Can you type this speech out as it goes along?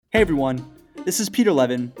Hey everyone, this is Peter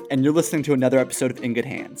Levin, and you're listening to another episode of In Good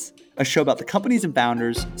Hands, a show about the companies and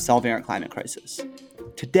founders solving our climate crisis.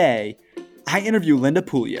 Today, I interview Linda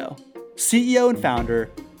Pouliot, CEO and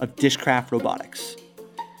founder of Dishcraft Robotics.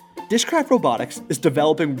 Dishcraft Robotics is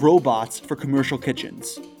developing robots for commercial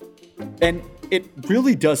kitchens. And it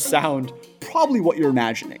really does sound probably what you're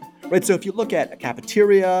imagining, right? So if you look at a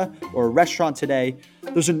cafeteria or a restaurant today,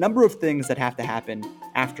 there's a number of things that have to happen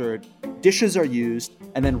after dishes are used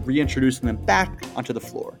and then reintroducing them back onto the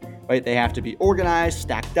floor, right? They have to be organized,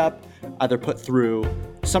 stacked up, either put through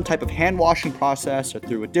some type of hand washing process or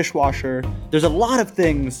through a dishwasher. There's a lot of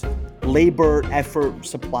things, labor, effort,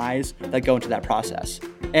 supplies that go into that process.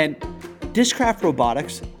 And Dishcraft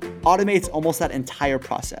Robotics automates almost that entire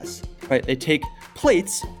process, right? They take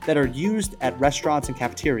plates that are used at restaurants and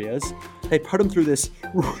cafeterias, they put them through this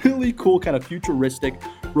really cool kind of futuristic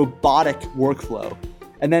robotic workflow,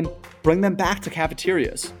 and then bring them back to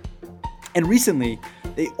cafeterias. And recently,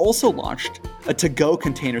 they also launched a to-go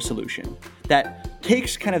container solution that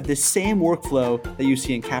takes kind of this same workflow that you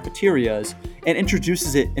see in cafeterias and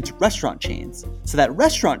introduces it into restaurant chains so that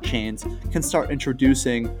restaurant chains can start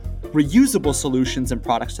introducing reusable solutions and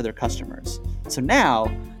products to their customers. So now,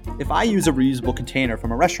 if I use a reusable container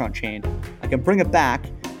from a restaurant chain, I can bring it back,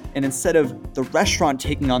 and instead of the restaurant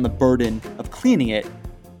taking on the burden of cleaning it,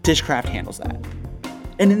 Dishcraft handles that.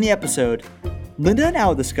 And in the episode, Linda and I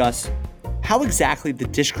will discuss how exactly the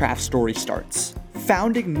Dishcraft story starts.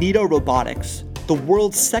 Founding Neato Robotics, the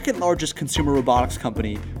world's second largest consumer robotics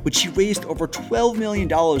company, which she raised over $12 million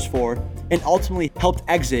for and ultimately helped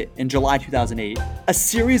exit in July 2008. A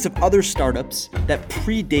series of other startups that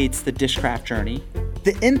predates the Dishcraft journey,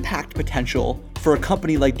 the impact potential for a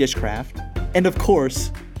company like Dishcraft, and of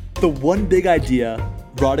course, the one big idea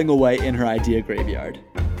rotting away in her idea graveyard.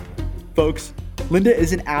 Folks, Linda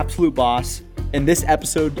is an absolute boss, and this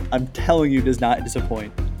episode, I'm telling you, does not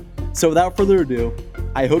disappoint. So without further ado,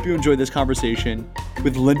 I hope you enjoyed this conversation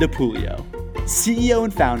with Linda Pouliot, CEO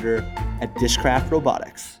and founder at Dishcraft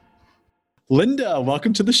Robotics. Linda,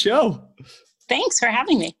 welcome to the show. Thanks for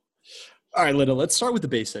having me. All right, Linda, let's start with the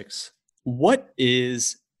basics. What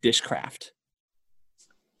is Dishcraft?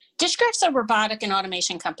 Dishcraft's a robotic and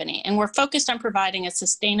automation company, and we're focused on providing a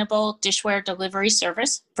sustainable dishware delivery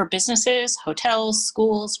service for businesses, hotels,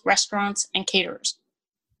 schools, restaurants, and caterers.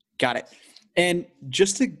 Got it. And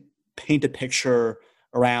just to paint a picture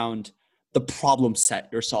around the problem set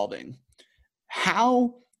you're solving,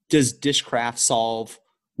 how does Dishcraft solve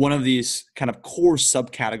one of these kind of core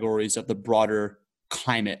subcategories of the broader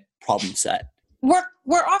climate problem set?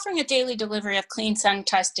 We're offering a daily delivery of clean,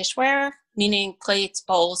 sanitized dishware, meaning plates,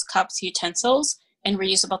 bowls, cups, utensils, and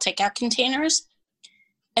reusable takeout containers.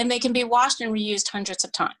 And they can be washed and reused hundreds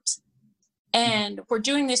of times. And we're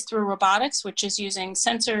doing this through robotics, which is using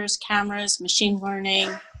sensors, cameras, machine learning,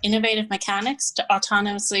 innovative mechanics to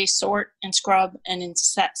autonomously sort and scrub and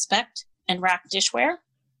inspect and rack dishware.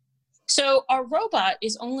 So our robot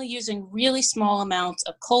is only using really small amounts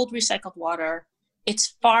of cold recycled water.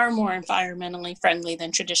 It's far more environmentally friendly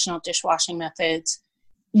than traditional dishwashing methods.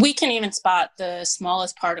 We can even spot the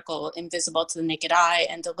smallest particle invisible to the naked eye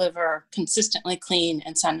and deliver consistently clean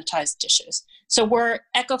and sanitized dishes. So we're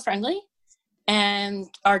eco-friendly, and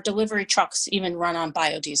our delivery trucks even run on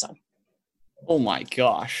biodiesel. Oh my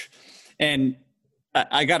gosh. And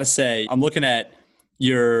I got to say, I'm looking at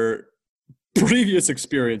your previous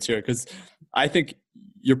experience here because I think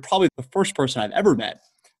you're probably the first person I've ever met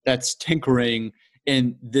that's tinkering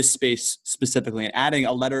in this space specifically and adding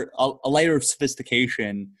a layer of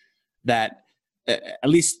sophistication that, at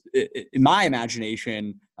least in my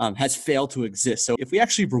imagination, has failed to exist. So if we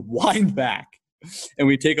actually rewind back and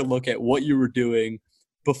we take a look at what you were doing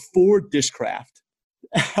before Dishcraft,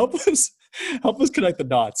 help us connect the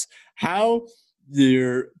dots. How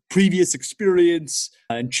your previous experience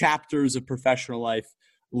and chapters of professional life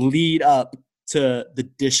lead up to the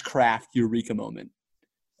Dishcraft eureka moment.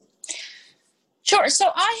 Sure. So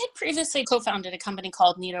I had previously co-founded a company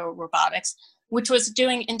called Neato Robotics, which was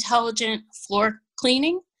doing intelligent floor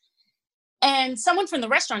cleaning. And someone from the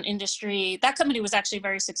restaurant industry, that company was actually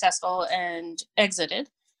very successful and exited.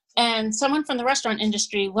 And someone from the restaurant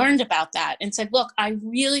industry learned about that and said, look, I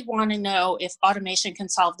really want to know if automation can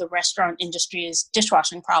solve the restaurant industry's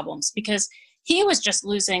dishwashing problems, because he was just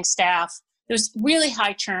losing staff. There was really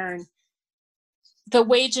high churn. The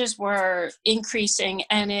wages were increasing,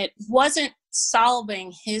 and it wasn't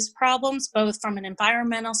solving his problems, both from an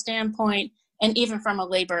environmental standpoint and even from a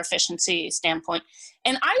labor efficiency standpoint.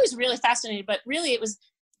 And I was really fascinated, but really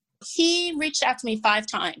he reached out to me 5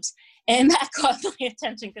 times. And that caught my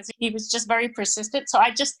attention because he was just very persistent. So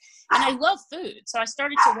and I love food. So I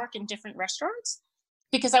started to work in different restaurants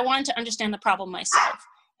because I wanted to understand the problem myself.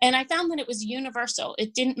 And I found that it was universal.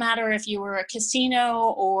 It didn't matter if you were a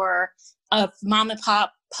casino or a mom and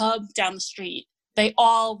pop pub down the street. They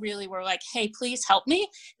all really were like, hey, please help me.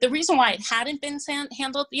 The reason why it hadn't been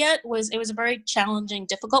handled yet was it was a very challenging,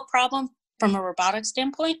 difficult problem from a robotics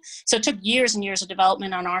standpoint. So it took years and years of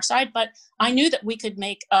development on our side, but I knew that we could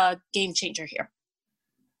make a game changer here.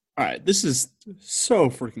 All right, this is so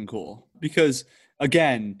freaking cool because,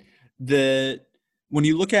 again, when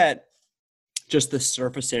you look at just the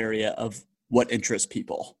surface area of what interests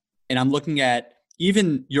people, and I'm looking at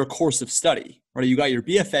even your course of study, right? You got your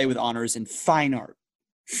BFA with honors in fine art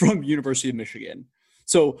from University of Michigan.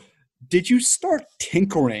 So did you start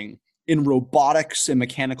tinkering in robotics and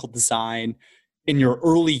mechanical design in your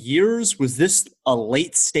early years? Was this a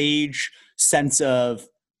late stage sense of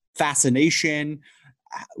fascination?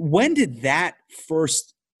 When did that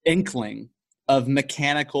first inkling of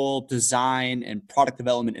mechanical design and product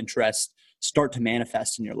development interest start to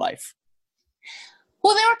manifest in your life?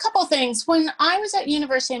 Well, there were a couple of things. When I was at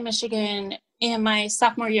University of Michigan in my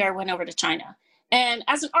sophomore year, I went over to China. And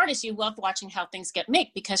as an artist, you love watching how things get made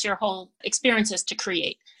because your whole experience is to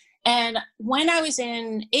create. And when I was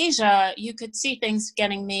in Asia, you could see things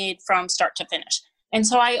getting made from start to finish. And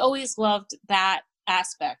so I always loved that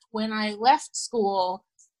aspect. When I left school,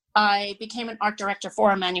 I became an art director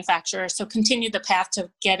for a manufacturer, so continued the path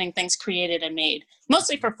to getting things created and made,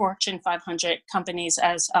 mostly for Fortune 500 companies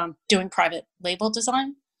as doing private label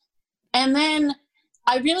design. And then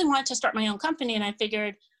I really wanted to start my own company, and I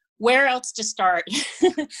figured where else to start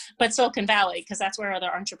but Silicon Valley, because that's where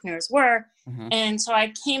other entrepreneurs were. Mm-hmm. And so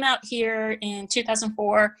I came out here in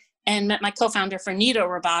 2004 and met my co-founder for Nito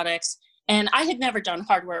Robotics. And I had never done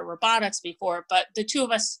hardware robotics before, but the two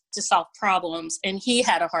of us to solve problems, and he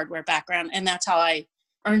had a hardware background, and that's how I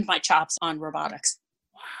earned my chops on robotics.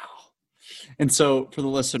 Wow. And so for the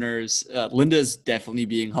listeners, Linda is definitely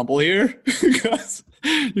being humble here because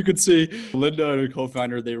you could see Linda and her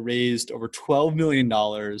co-founder, they raised over $12 million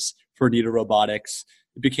for Nito Robotics.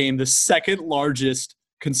 It became the second largest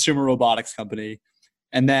consumer robotics company.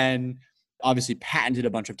 And then obviously patented a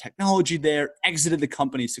bunch of technology there, exited the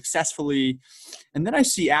company successfully. And then I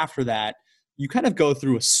see after that, you kind of go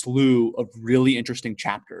through a slew of really interesting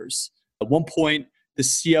chapters. At one point, the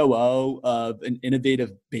COO of an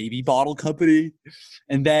innovative baby bottle company,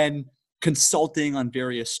 and then consulting on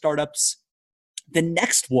various startups. The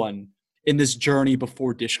next one in this journey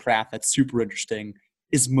before Dishcraft that's super interesting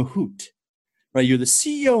is Mahout, right? You're the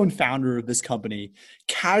CEO and founder of this company.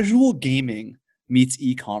 Casual gaming meets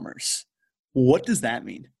e-commerce. What does that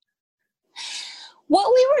mean?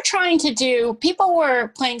 What we were trying to do, people were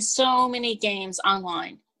playing so many games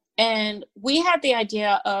online, and we had the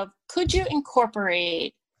idea of, could you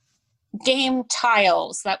incorporate game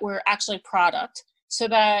tiles that were actually product so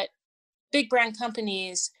that big brand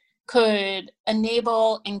companies could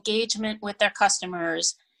enable engagement with their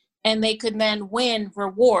customers, and they could then win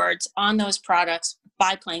rewards on those products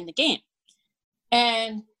by playing the game.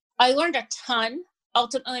 And I learned a ton.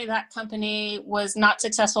 Ultimately, that company was not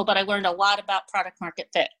successful, but I learned a lot about product market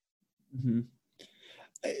fit. Mm-hmm.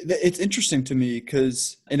 It's interesting to me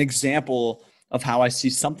because an example of how I see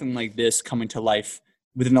something like this coming to life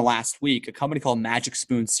within the last week, a company called Magic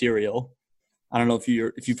Spoon Cereal. I don't know if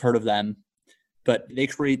you've heard of them, but they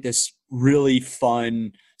create this really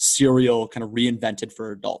fun cereal kind of reinvented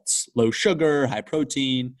for adults. Low sugar, high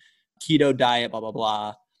protein, keto diet, blah, blah,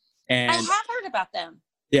 blah. And I have heard about them.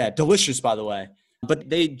 Yeah, delicious, by the way.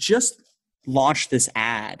 But they just launched this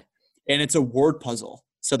ad, and it's a word puzzle.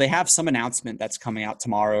 So they have some announcement that's coming out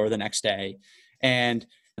tomorrow or the next day, and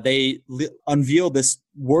they unveil this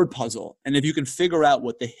word puzzle. And if you can figure out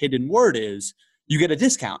what the hidden word is, you get a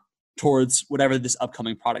discount towards whatever this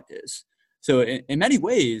upcoming product is. So in many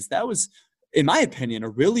ways, that was, in my opinion, a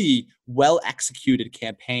really well-executed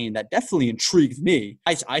campaign that definitely intrigued me.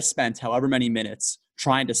 I spent however many minutes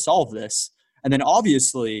trying to solve this. And then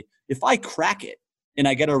obviously, if I crack it and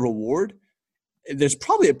I get a reward, there's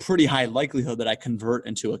probably a pretty high likelihood that I convert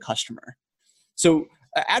into a customer. So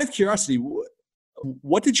out of curiosity,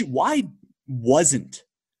 why wasn't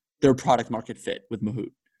their product market fit with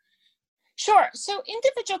Mahout? Sure. So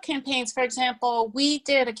individual campaigns, for example, we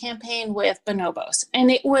did a campaign with Bonobos, and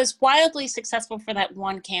it was wildly successful for that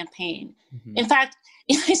one campaign. Mm-hmm. In fact,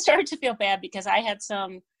 I started to feel bad because I had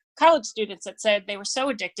some college students that said they were so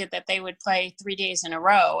addicted that they would play 3 days in a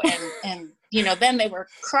row, and then they were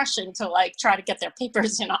crushing to try to get their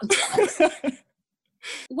papers in on time.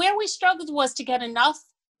 Where we struggled was to get enough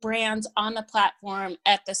brands on the platform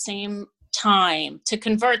at the same time to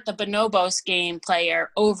convert the Bonobos game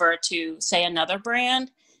player over to, say, another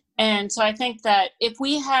brand. And so I think that if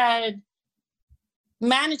we had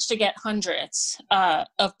managed to get hundreds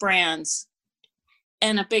of brands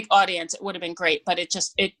and a big audience, it would have been great, but it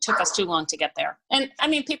took us too long to get there. And I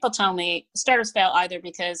mean, people tell me startups fail either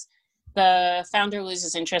because the founder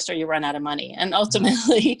loses interest or you run out of money. And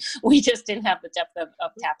ultimately, we just didn't have the depth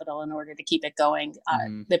of capital in order to keep it going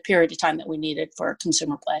the period of time that we needed for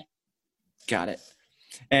consumer play. Got it.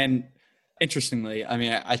 And interestingly, I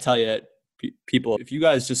mean, I tell you, people, if you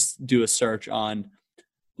guys just do a search on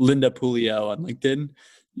Linda Pulio on LinkedIn,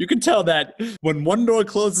 you can tell that when one door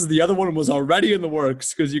closes, the other one was already in the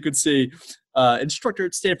works, because you could see instructor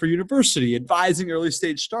at Stanford University advising early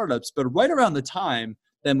stage startups. But right around the time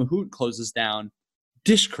that Mahout closes down,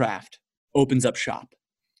 Dishcraft opens up shop.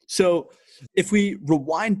 So if we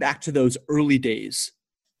rewind back to those early days,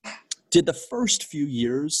 did the first few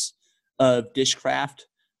years of Dishcraft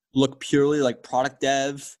look purely like product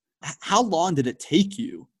dev? How long did it take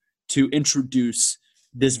you to introduce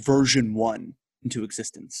this version 1 into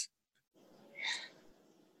existence?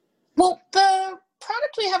 Well, the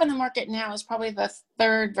product we have in the market now is probably the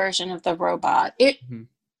third version of the robot. It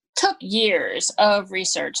took years of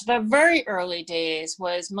research. The very early days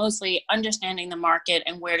was mostly understanding the market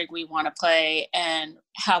and where did we want to play and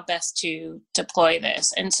how best to deploy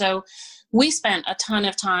this. And so we spent a ton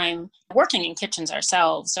of time working in kitchens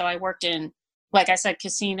ourselves. So I worked in, like I said,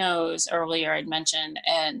 casinos earlier I'd mentioned,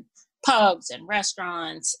 and pubs and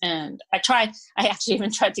restaurants. And I actually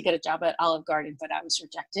even tried to get a job at Olive Garden, but I was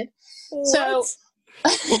rejected. What? So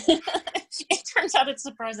it turns out it's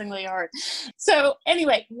surprisingly hard. So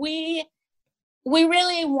anyway, we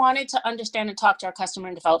really wanted to understand and talk to our customer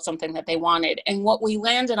and develop something that they wanted. And what we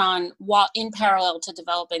landed on, while in parallel to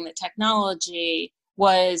developing the technology,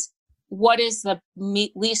 was what is the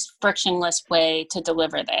least frictionless way to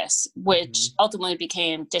deliver this, which ultimately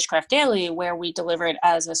became Dishcraft Daily, where we deliver it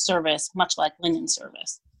as a service, much like Linen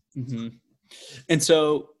Service. And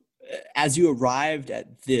so as you arrived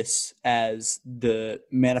at this as the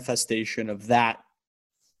manifestation of that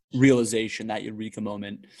realization, that eureka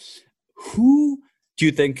moment, who do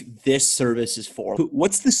you think this service is for?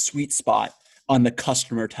 What's the sweet spot on the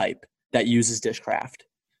customer type that uses Dishcraft?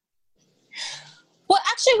 Well,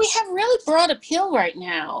 actually, we have really broad appeal right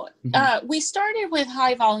now. We started with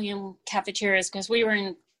high volume cafeterias because we were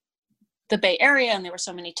in the Bay Area and there were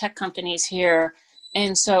so many tech companies here.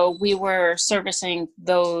 And so we were servicing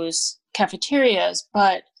those cafeterias.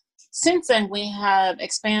 But since then, we have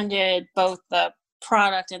expanded both the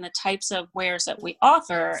product and the types of wares that we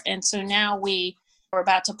offer. And so now we're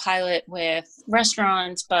about to pilot with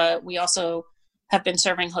restaurants, but we also have been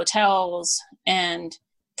serving hotels and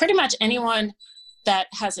pretty much anyone that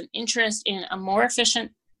has an interest in a more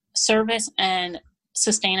efficient service and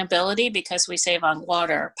sustainability, because we save on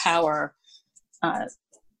water, power,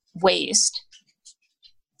 waste.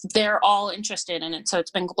 They're all interested in it. So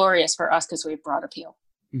it's been glorious for us because we have broad appeal.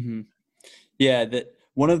 Yeah,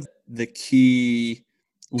 one of the key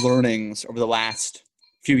learnings over the last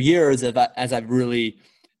few years as I've really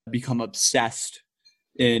become obsessed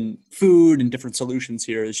in food and different solutions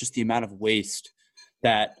here is just the amount of waste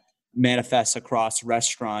that manifests across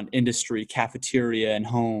restaurant industry, cafeteria, and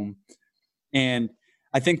home. And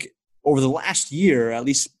I think over the last year, at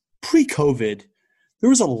least pre-COVID, there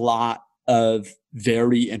was a lot of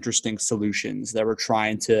very interesting solutions that were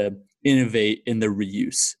trying to innovate in the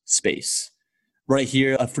reuse space. Right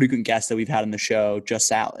here, a frequent guest that we've had on the show, Just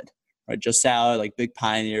Salad. Right, Just Salad, like big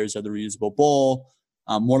pioneers of the reusable bowl,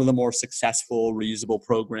 one of the more successful reusable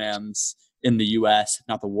programs in the US, if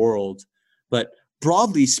not the world. But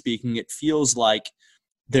broadly speaking, it feels like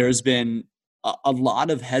there's been a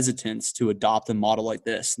lot of hesitance to adopt a model like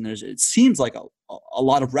this. And it seems like a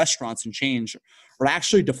lot of restaurants and chains are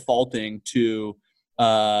actually defaulting to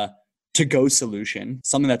to-go solution,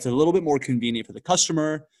 something that's a little bit more convenient for the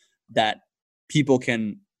customer, that people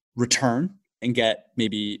can return and get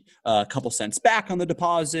maybe a couple cents back on the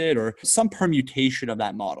deposit or some permutation of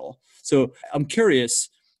that model. So I'm curious,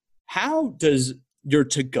 how does your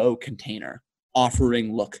to-go container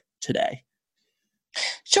offering look today?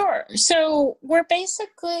 Sure. So we're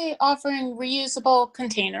basically offering reusable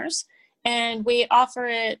containers, and we offer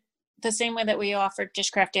it the same way that we offer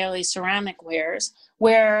Dishcraft Daily ceramic wares,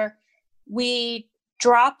 where we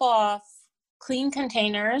drop off clean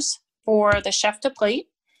containers for the chef to plate.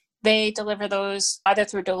 They deliver those either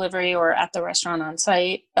through delivery or at the restaurant on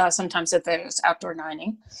site, sometimes if there's outdoor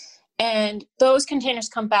dining. And those containers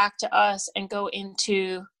come back to us and go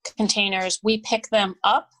into containers. We pick them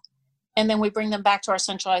up And then we bring them back to our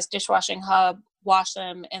centralized dishwashing hub, wash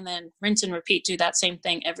them, and then rinse and repeat, do that same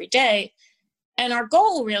thing every day. And our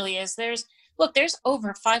goal really is there's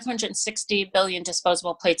over 560 billion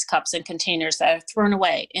disposable plates, cups, and containers that are thrown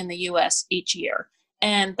away in the US each year.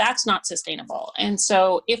 And that's not sustainable. And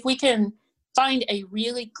so if we can find a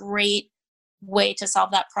really great way to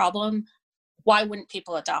solve that problem, why wouldn't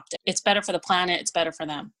people adopt it? It's better for the planet. It's better for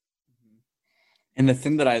them. And the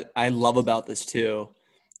thing that I love about this too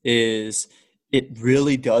is it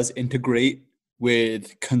really does integrate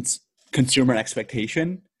with consumer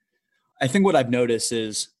expectation. I think what I've noticed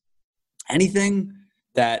is anything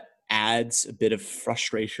that adds a bit of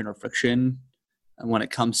frustration or friction when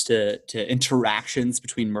it comes to interactions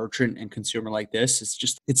between merchant and consumer like this,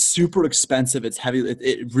 it's super expensive. It's heavy.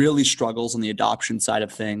 It really struggles on the adoption side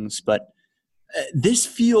of things. But this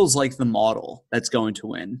feels like the model that's going to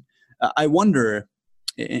win. I wonder,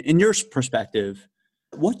 in your perspective,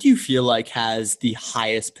 what do you feel like has the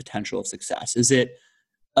highest potential of success? Is it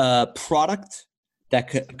a product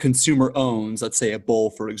that consumer owns, let's say a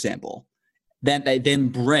bowl, for example, that they then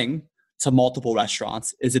bring to multiple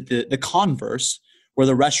restaurants? Is it the converse, where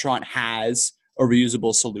the restaurant has a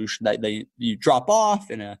reusable solution that you drop off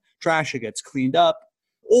in a trash, it gets cleaned up?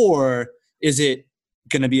 Or is it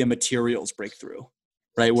going to be a materials breakthrough,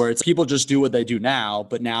 right? Where it's people just do what they do now,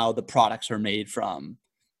 but now the products are made from,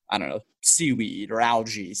 I don't know, seaweed or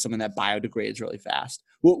algae, something that biodegrades really fast.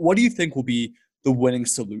 What do you think will be the winning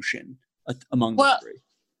solution among the three?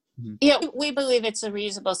 Mm-hmm. Yeah, we believe it's a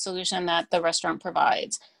reusable solution that the restaurant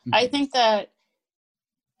provides. Mm-hmm. I think that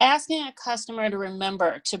asking a customer to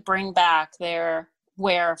remember to bring back their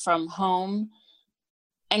ware from home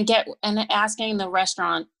and asking the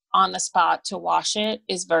restaurant on the spot to wash it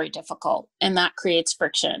is very difficult, and that creates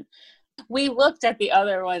friction. We looked at the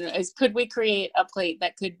other one as, could we create a plate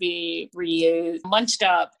that could be reused, munched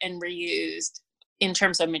up and reused in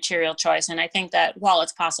terms of material choice? And I think that while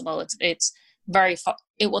it's possible,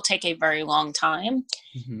 it will take a very long time.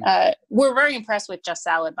 Mm-hmm. We're very impressed with Just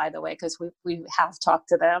Salad, by the way, because we have talked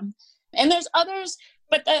to them. And there's others,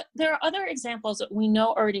 but there are other examples that we know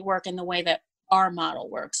already work in the way that our model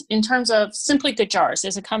works. In terms of Simply Good Jars,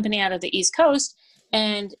 there's a company out of the East Coast,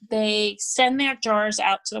 and they send their jars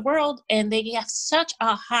out to the world, and they have such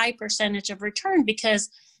a high percentage of return because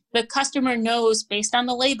the customer knows based on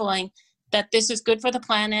the labeling that this is good for the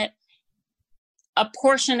planet. A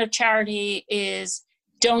portion of charity is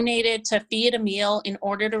donated to feed a meal in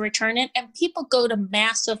order to return it. And people go to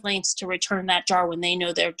massive lengths to return that jar when they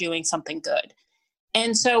know they're doing something good.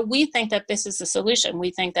 And so we think that this is the solution.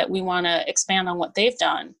 We think that we want to expand on what they've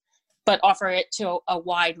done, but offer it to a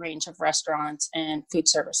wide range of restaurants and food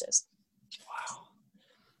services.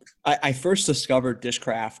 Wow. I first discovered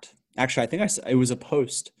Dishcraft. Actually, I think it was a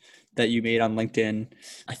post that you made on LinkedIn.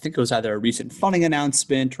 I think it was either a recent funding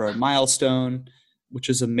announcement or a milestone, which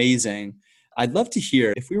is amazing. I'd love to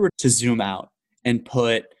hear, if we were to zoom out and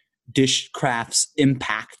put Dishcraft's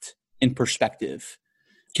impact in perspective,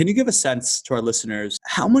 can you give a sense to our listeners,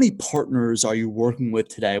 how many partners are you working with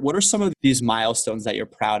today? What are some of these milestones that you're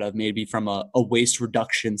proud of, maybe from a waste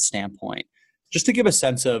reduction standpoint? Just to give a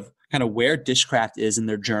sense of kind of where Dishcraft is in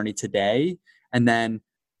their journey today, and then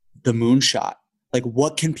the moonshot. Like,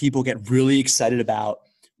 what can people get really excited about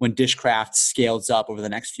when Dishcraft scales up over the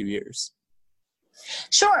next few years?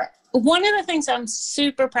 Sure. One of the things I'm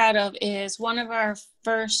super proud of is one of our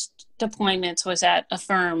first deployments was at a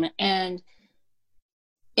firm and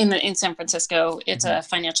in San Francisco. It's a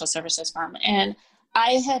financial services firm. And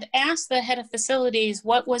I had asked the head of facilities,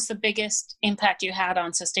 what was the biggest impact you had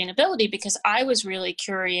on sustainability? Because I was really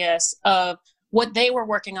curious of what they were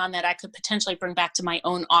working on that I could potentially bring back to my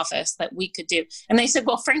own office that we could do. And they said,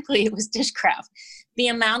 well, frankly, it was Dishcraft. The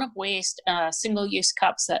amount of waste, single-use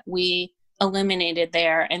cups that we eliminated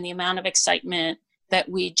there, and the amount of excitement that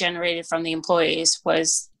we generated from the employees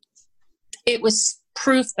was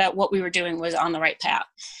proof that what we were doing was on the right path.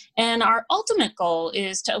 And our ultimate goal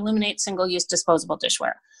is to eliminate single-use disposable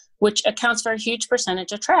dishware, which accounts for a huge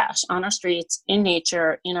percentage of trash on our streets, in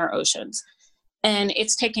nature, in our oceans. And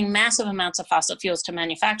it's taking massive amounts of fossil fuels to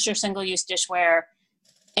manufacture single-use dishware.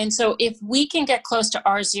 And so if we can get close to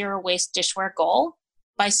our zero waste dishware goal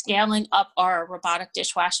by scaling up our robotic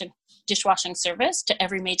dishwashing service to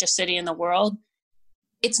every major city in the world,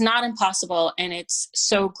 it's not impossible, and it's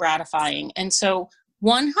so gratifying. And so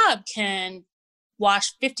one hub can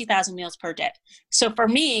wash 50,000 meals per day. So for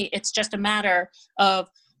me, it's just a matter of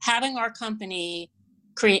having our company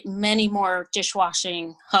create many more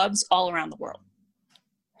dishwashing hubs all around the world.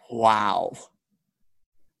 Wow.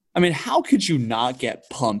 I mean, how could you not get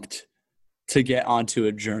pumped to get onto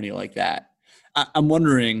a journey like that? I'm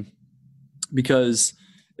wondering, because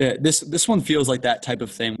this one feels like that type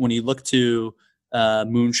of thing. When you look to a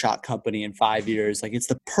moonshot company in 5 years, like it's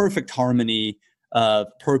the perfect harmony of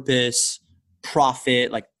purpose,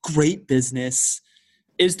 profit, like great business.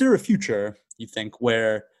 Is there a future, you think,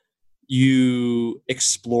 where you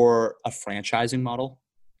explore a franchising model,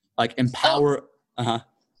 like empower?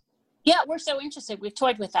 Yeah, we're so interested. We've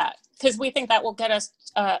toyed with that because we think that will get us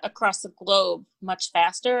across the globe much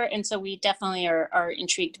faster. And so we definitely are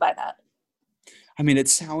intrigued by that. I mean, it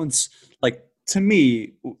sounds like, to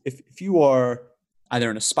me, if you are either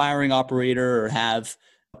an aspiring operator or have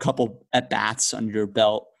a couple at bats under your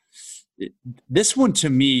belt, this one to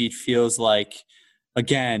me feels like,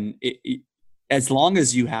 again, as long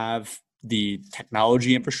as you have the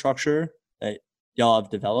technology infrastructure that y'all have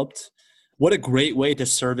developed, what a great way to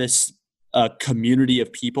service a community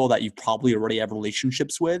of people that you probably already have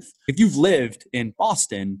relationships with. If you've lived in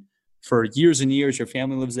Boston for years and years, your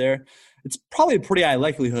family lives there, it's probably a pretty high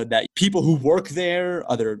likelihood that people who work there,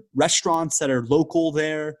 other restaurants that are local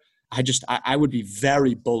there, I would be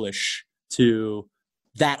very bullish to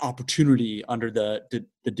that opportunity under the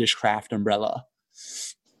Dishcraft umbrella.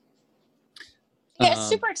 Yeah, it's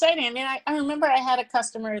super exciting. I mean, I remember I had a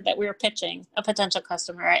customer that we were pitching, a potential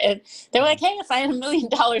customer. And they were like, hey, if I had $1 million,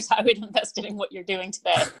 I would invest it in what you're doing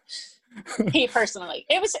today. He personally.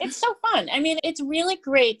 It's so fun. I mean, it's really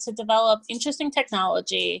great to develop interesting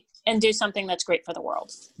technology and do something that's great for the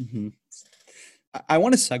world. Mm-hmm. I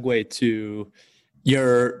want to segue to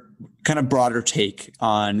your kind of broader take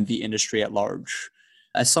on the industry at large.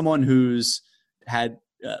 As someone who's had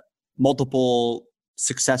multiple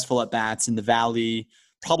successful at-bats in the Valley,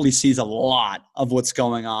 probably sees a lot of what's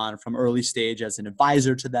going on from early stage as an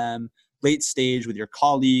advisor to them, late stage with your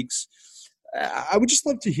colleagues. I would just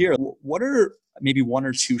love to hear, what are maybe one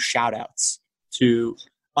or two shout outs to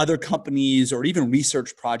other companies or even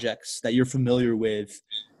research projects that you're familiar with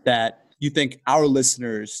that you think our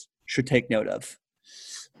listeners should take note of?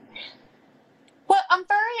 Well, I'm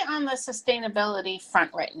very on the sustainability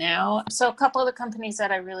front right now. So a couple of the companies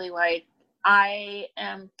that I really like, I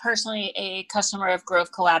am personally a customer of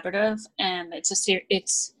Grove Collaborative, and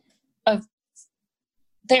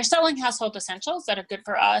they're selling household essentials that are good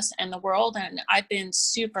for us and the world. And I've been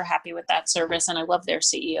super happy with that service, and I love their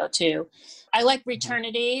CEO too. I like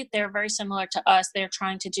Returnity. They're very similar to us. They're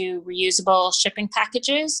trying to do reusable shipping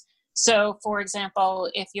packages. So for example,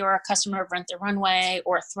 if you're a customer of Rent the Runway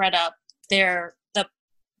or ThredUp, the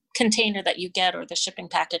container that you get or the shipping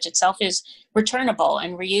package itself is returnable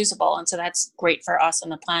and reusable. And so that's great for us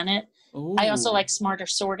and the planet. Ooh. I also like Smarter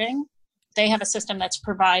Sorting. They have a system that's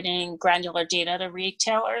providing granular data to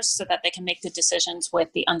retailers so that they can make good decisions with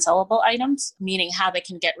the unsellable items, meaning how they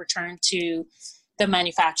can get returned to the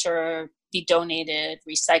manufacturer, be donated,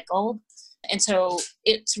 recycled. And so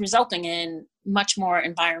it's resulting in much more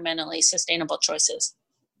environmentally sustainable choices.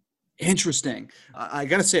 Interesting. I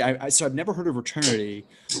got to say, so I've never heard of Returnity,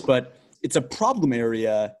 but it's a problem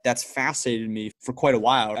area that's fascinated me for quite a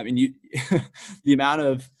while. I mean, the amount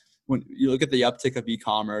of, when you look at the uptick of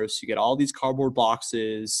e-commerce, you get all these cardboard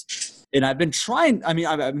boxes, and I've been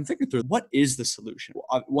thinking through, what is the solution?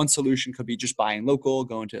 One solution could be just buying local,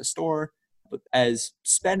 going to a store, but as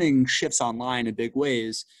spending shifts online in big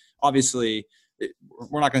ways, obviously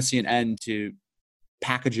we're not going to see an end to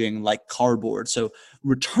packaging like cardboard. So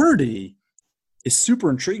Returnity is super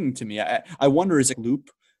intriguing to me. I wonder, is it Loop,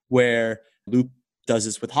 where Loop does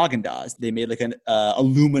this with Haagen-Dazs? They made like an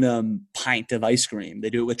aluminum pint of ice cream. They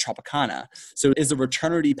do it with Tropicana. So is the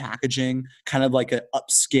Returnity packaging kind of like an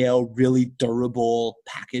upscale, really durable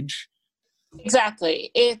package?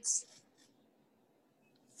 Exactly.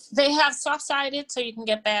 They have soft-sided, so you can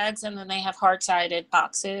get bags, and then they have hard-sided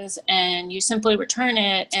boxes, and you simply return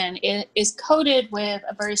it, and it is coated with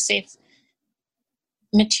a very safe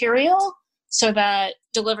material so that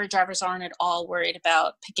delivery drivers aren't at all worried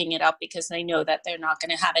about picking it up because they know that they're not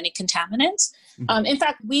going to have any contaminants. Mm-hmm. In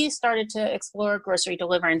fact, we started to explore grocery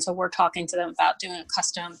delivery, and so we're talking to them about doing a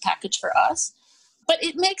custom package for us. But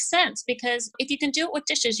it makes sense because if you can do it with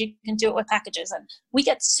dishes, you can do it with packages. And we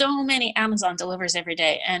get so many Amazon deliveries every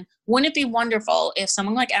day. And wouldn't it be wonderful if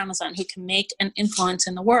someone like Amazon, who can make an influence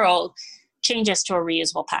in the world, changes to a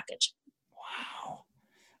reusable package? Wow.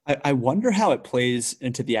 I wonder how it plays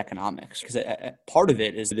into the economics, because part of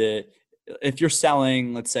it is if you're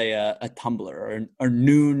selling, let's say, a tumbler or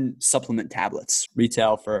Noon supplement tablets,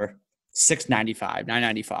 retail for $6.95,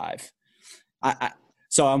 $9.95.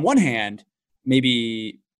 So on one hand,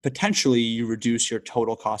 maybe potentially you reduce your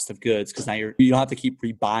total cost of goods because now you don't have to keep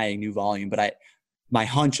rebuying new volume. But my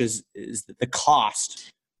hunch is that the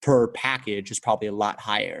cost per package is probably a lot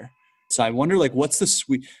higher. So I wonder, like, what's the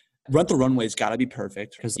sweet? Rent the Runway's got to be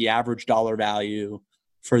perfect because the average dollar value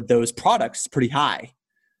for those products is pretty high.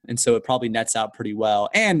 And so it probably nets out pretty well.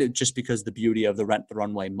 And just because the beauty of the Rent the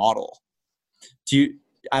Runway model.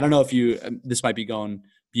 I don't know if this might be going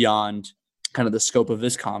beyond kind of the scope of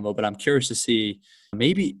this convo, but I'm curious to see,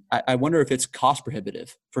 maybe, I wonder if it's cost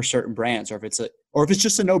prohibitive for certain brands, or if it's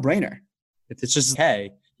just a no-brainer. If it's just,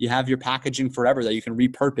 hey, you have your packaging forever that you can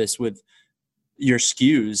repurpose with your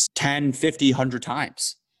SKUs 10, 50, 100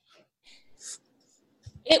 times.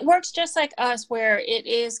 It works just like us, where it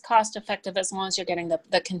is cost effective as long as you're getting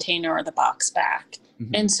the container or the box back.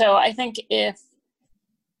 Mm-hmm. And so I think if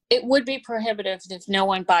it would be prohibitive if no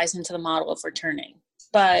one buys into the model of returning.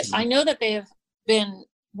 But I know that they've been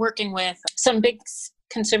working with some big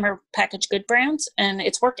consumer packaged good brands, and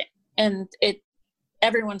it's working. And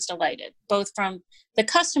everyone's delighted, both from the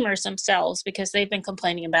customers themselves, because they've been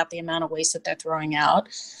complaining about the amount of waste that they're throwing out,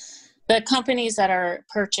 the companies that are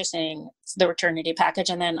purchasing the Returnity package,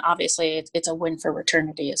 and then obviously it's a win for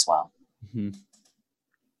Returnity as well. Mm-hmm.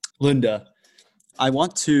 Linda, I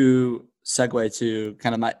want to segue to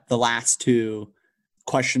kind of the last two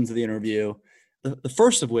questions of the interview. The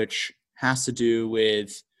first of which has to do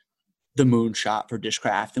with the moonshot for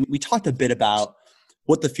Dishcraft. And we talked a bit about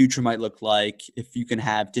what the future might look like if you can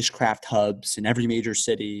have Dishcraft hubs in every major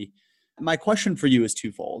city. My question for you is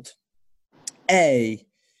twofold. A,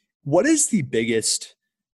 what is the biggest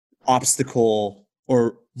obstacle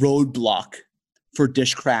or roadblock for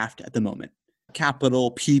Dishcraft at the moment? Capital,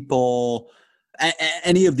 people,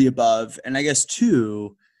 any of the above. And I guess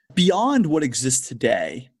two, beyond what exists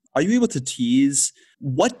today, are you able to tease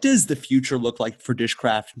what does the future look like for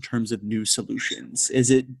Dishcraft in terms of new solutions?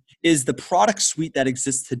 Is the product suite that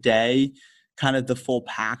exists today kind of the full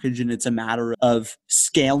package, and it's a matter of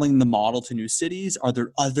scaling the model to new cities? Are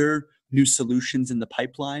there other new solutions in the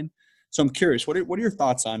pipeline? So I'm curious, what are your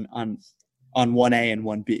thoughts on 1A and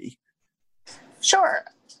 1B? Sure.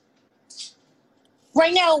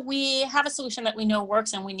 Right now, we have a solution that we know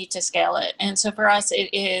works, and we need to scale it. And so for us, it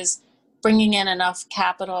is bringing in enough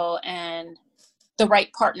capital and the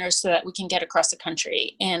right partners so that we can get across the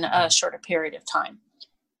country in a shorter period of time.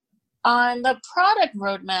 On the product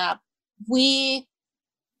roadmap, we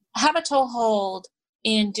have a toehold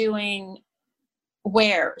in doing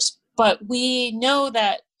wares, but we know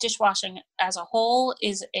that dishwashing as a whole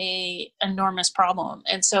is an enormous problem.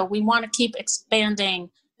 And so we want to keep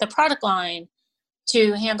expanding the product line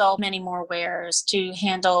to handle many more wares, to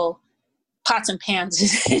handle pots and pans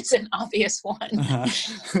is an obvious one.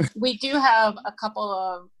 Uh-huh. We do have a couple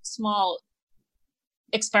of small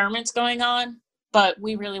experiments going on, but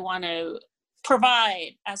we really want to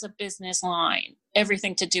provide as a business line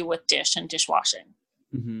everything to do with dish and dishwashing.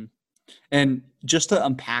 Mm-hmm. And just to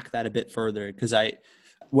unpack that a bit further, because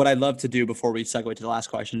what I'd love to do before we segue to the last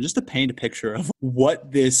question, just to paint a picture of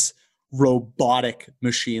what this robotic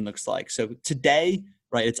machine looks like. So today,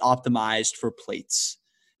 right, it's optimized for plates.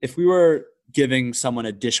 If we were giving someone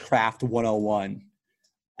a Dishcraft 101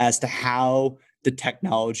 as to how the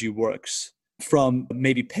technology works, from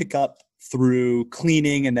maybe pickup through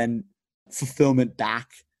cleaning and then fulfillment back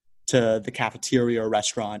to the cafeteria or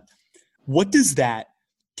restaurant, what does that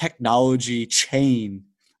technology chain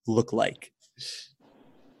look like?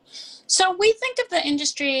 So we think of the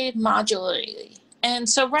industry modularly. And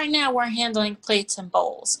so right now we're handling plates and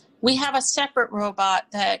bowls. We have a separate robot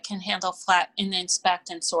that can handle and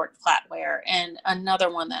inspect and sort flatware, and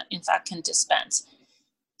another one that in fact can dispense.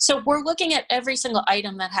 So we're looking at every single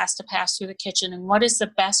item that has to pass through the kitchen and what is the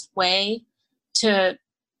best way to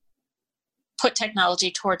put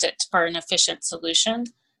technology towards it for an efficient solution.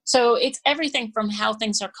 So it's everything from how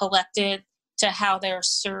things are collected to how they're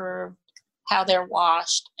served, how they're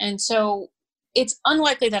washed. And so it's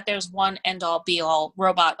unlikely that there's one end-all be-all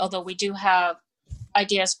robot, although we do have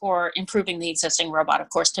ideas for improving the existing robot, of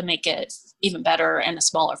course, to make it even better and a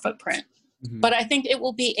smaller footprint. Mm-hmm. But I think it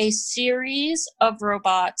will be a series of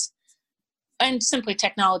robots, and simply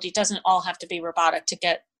technology doesn't all have to be robotic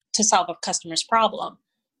to solve a customer's problem,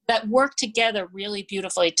 that work together really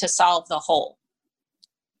beautifully to solve the whole.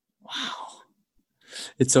 Wow.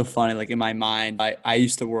 It's so funny. Like in my mind, I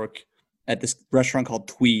used to work at this restaurant called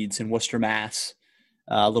Tweeds in Worcester, Mass,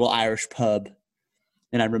 a little Irish pub.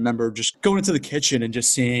 And I remember just going into the kitchen and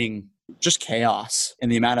just seeing just chaos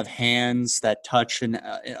and the amount of hands that touch and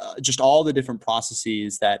just all the different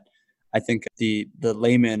processes that I think the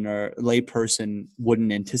layman or layperson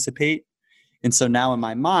wouldn't anticipate. And so now in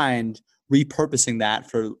my mind, repurposing that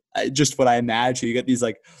for just what I imagine, you get these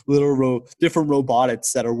like little different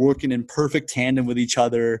robotics that are working in perfect tandem with each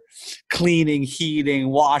other, cleaning, heating,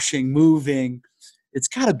 washing, moving. It's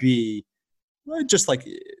got to be just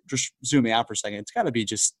zooming out for a second, it's got to be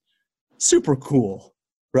just super cool,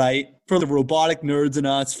 right? For the robotic nerds in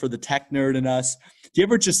us, for the tech nerd in us. Do you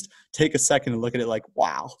ever just take a second and look at it like,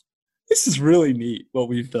 wow, this is really neat what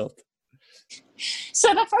we've built?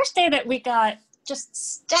 So the first day that we got just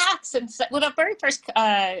stacks the very first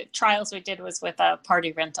trials we did was with a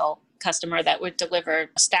party rental customer that would deliver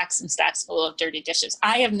stacks and stacks full of dirty dishes.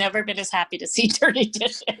 I have never been as happy to see dirty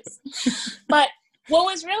dishes. But what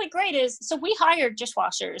was really great is, so we hired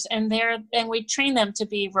dishwashers and we trained them to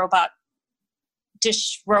be robot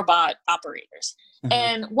operators. Mm-hmm.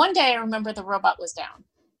 And one day I remember the robot was down,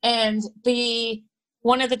 and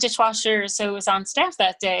one of the dishwashers who was on staff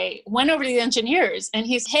that day went over to the engineers and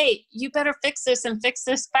he's, hey, you better fix this and fix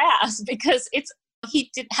this fast, because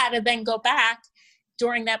had to then go back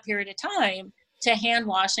during that period of time to hand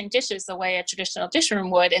washing dishes the way a traditional dish room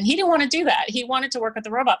would. And he didn't want to do that. He wanted to work with the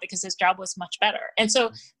robot because his job was much better. And so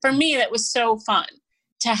for me, that was so fun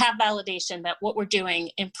to have validation that what we're doing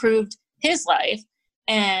improved his life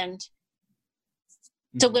and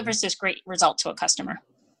delivers this great result to a customer.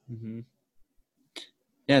 Mm-hmm.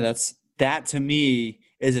 Yeah, that to me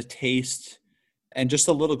is a taste and just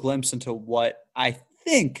a little glimpse into what I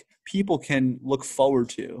think people can look forward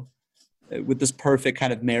to with this perfect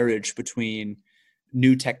kind of marriage between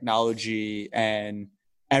new technology and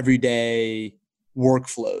everyday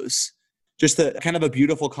workflows. Just a kind of a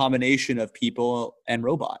beautiful combination of people and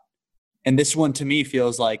robot. And this one to me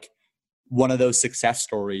feels like one of those success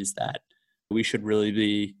stories that we should really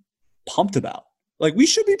be pumped about. Like, we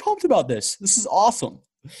should be pumped about this. This is awesome.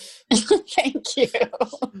 Thank you.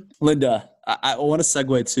 Linda, I want to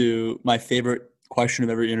segue to my favorite question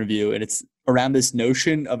of every interview, and it's around this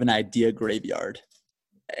notion of an idea graveyard.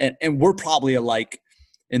 And we're probably alike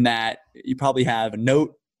in that you probably have a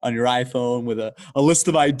note on your iPhone with a list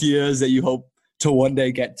of ideas that you hope to one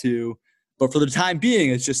day get to. But for the time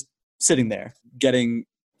being, it's just sitting there getting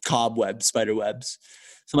cobwebs, spider webs.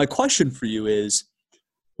 So my question for you is,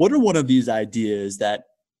 what are one of these ideas that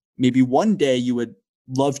maybe one day you would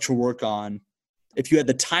love to work on if you had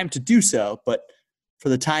the time to do so, but for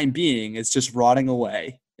the time being, it's just rotting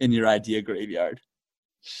away in your idea graveyard?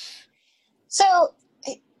 So,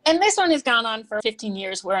 and this one has gone on for 15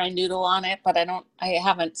 years where I noodle on it, but I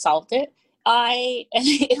haven't solved it. And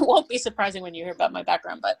it won't be surprising when you hear about my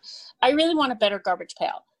background, but I really want a better garbage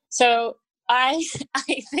pail. So I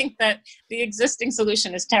think that the existing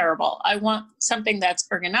solution is terrible. I want something that's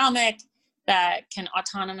ergonomic, that can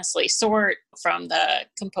autonomously sort from the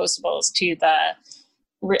compostables to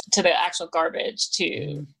the actual garbage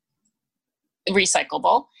to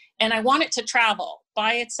recyclable. And I want it to travel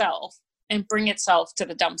by itself and bring itself to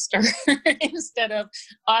the dumpster instead of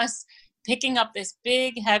us picking up this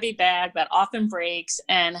big heavy bag that often breaks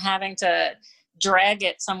and having to drag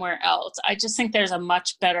it somewhere else. I just think there's a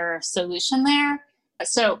much better solution there.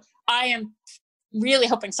 So I am really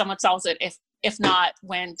hoping someone solves it. If not,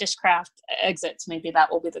 when Dishcraft exits, maybe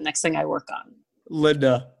that will be the next thing I work on.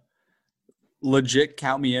 Linda, legit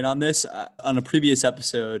count me in on this. On a previous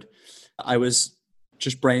episode, I was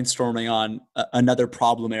just brainstorming on another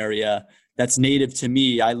problem area that's native to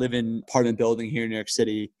me. I live in apartment building here in New York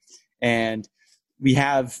City, and we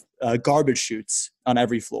have garbage chutes on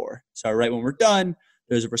every floor. So right when we're done,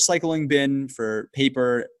 there's a recycling bin for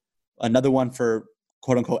paper, another one for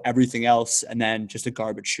quote unquote everything else, and then just a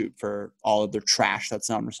garbage chute for all of their trash that's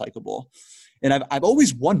non-recyclable. And I've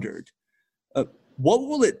always wondered, what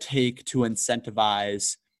will it take to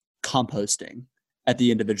incentivize composting at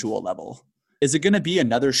the individual level? Is it going to be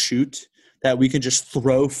another chute that we can just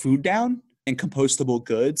throw food down and compostable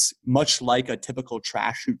goods, much like a typical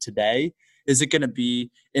trash chute today? Is it going to be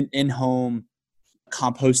an in-home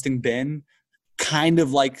composting bin, kind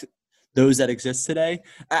of like those that exist today?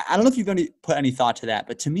 I don't know if you've put any thought to that,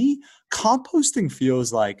 but to me, composting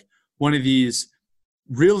feels like one of these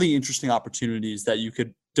really interesting opportunities that you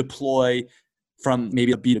could deploy from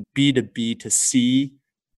maybe a B to B to C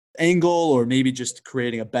angle, or maybe just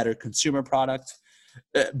creating a better consumer product.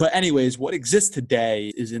 But anyways, what exists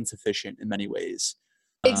today is insufficient in many ways.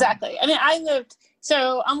 Exactly. I mean, I'm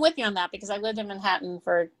with you on that, because I lived in Manhattan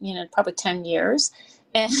for, probably 10 years.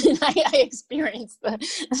 And I experienced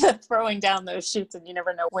the throwing down those chutes, and you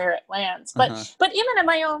never know where it lands. But even in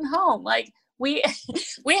my own home, like we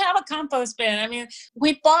have a compost bin. I mean,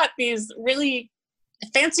 we bought these really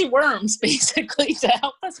fancy worms basically to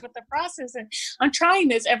help us with the process. And I'm trying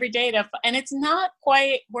this every day and it's not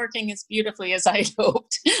quite working as beautifully as I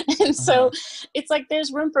hoped. And so it's like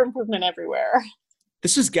there's room for improvement everywhere.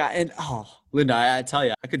 This has gotten, Linda, I tell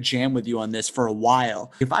you, I could jam with you on this for a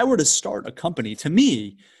while. If I were to start a company, to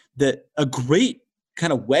me, that a great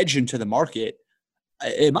kind of wedge into the market,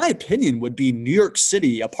 in my opinion, would be New York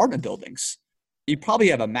City apartment buildings. You probably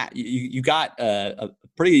have you got a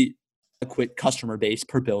pretty adequate customer base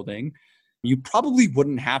per building. You probably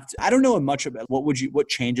wouldn't have to. I don't know much about what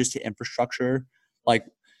changes to infrastructure. Like,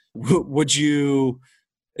 would you?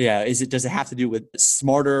 Yeah, does it have to do with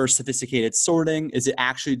smarter, sophisticated sorting? Is it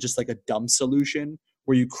actually just like a dumb solution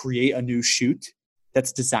where you create a new chute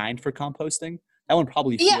that's designed for composting? That one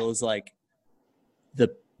probably feels like the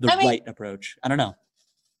right approach. I don't know.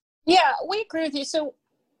 Yeah, we agree with you. So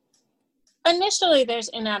initially there's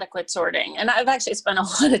inadequate sorting, and I've actually spent a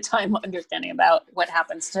lot of time understanding about what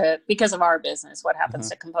happens because of our business, what happens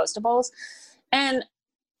to compostables. And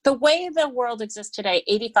the way the world exists today,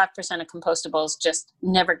 85% of compostables just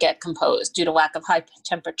never get composed due to lack of high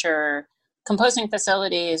temperature composting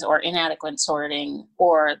facilities or inadequate sorting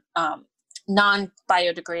or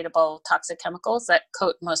non-biodegradable toxic chemicals that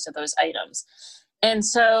coat most of those items. And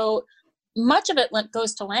so much of it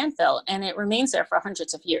goes to landfill and it remains there for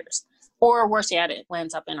hundreds of years. Or worse yet, it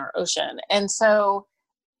lands up in our ocean. And so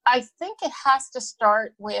I think it has to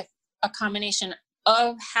start with a combination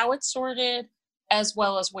of how it's sorted as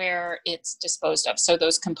well as where it's disposed of. So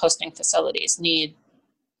those composting facilities need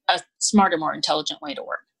a smarter, more intelligent way to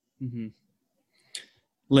work. Mm-hmm.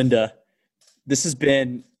 Linda, this has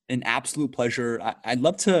been an absolute pleasure. I'd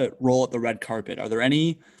love to roll out the red carpet. Are there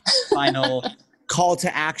any final call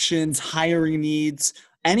to actions, hiring needs,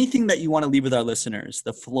 anything that you want to leave with our listeners?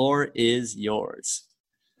 The floor is yours.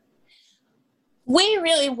 We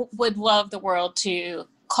really would love the world to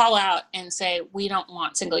call out and say, we don't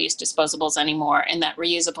want single-use disposables anymore, and that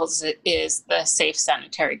reusables is the safe,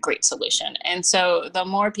 sanitary, great solution. And so the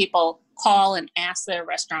more people call and ask their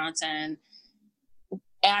restaurants and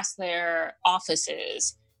ask their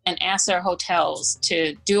offices and ask their hotels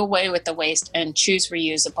to do away with the waste and choose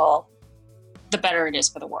reusable, the better it is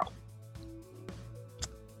for the world.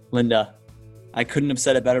 Linda, I couldn't have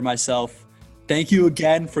said it better myself. Thank you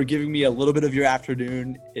again for giving me a little bit of your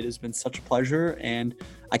afternoon. It has been such a pleasure, and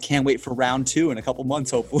I can't wait for round 2 in a couple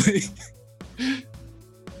months, hopefully.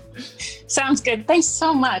 Sounds good. Thanks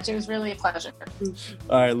so much. It was really a pleasure.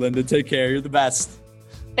 All right, Linda, take care. You're the best.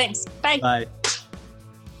 Thanks. Bye. Bye.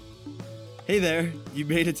 Hey there, you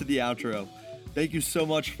made it to the outro. Thank you so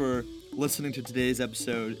much for listening to today's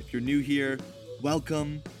episode. If you're new here,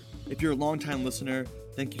 welcome. If you're a longtime listener,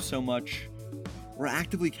 thank you so much. We're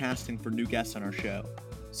actively casting for new guests on our show.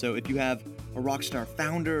 So if you have a rockstar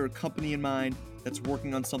founder or company in mind that's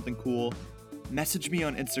working on something cool, message me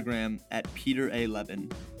on Instagram at Peter A.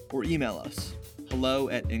 Levin or email us,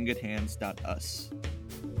 hello@ingothands.us.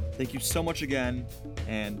 Thank you so much again,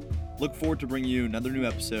 and look forward to bringing you another new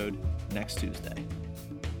episode next Tuesday.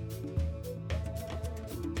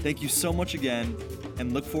 Thank you so much again,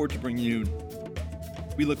 and we look forward to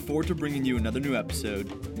bringing you another new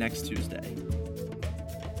episode next Tuesday.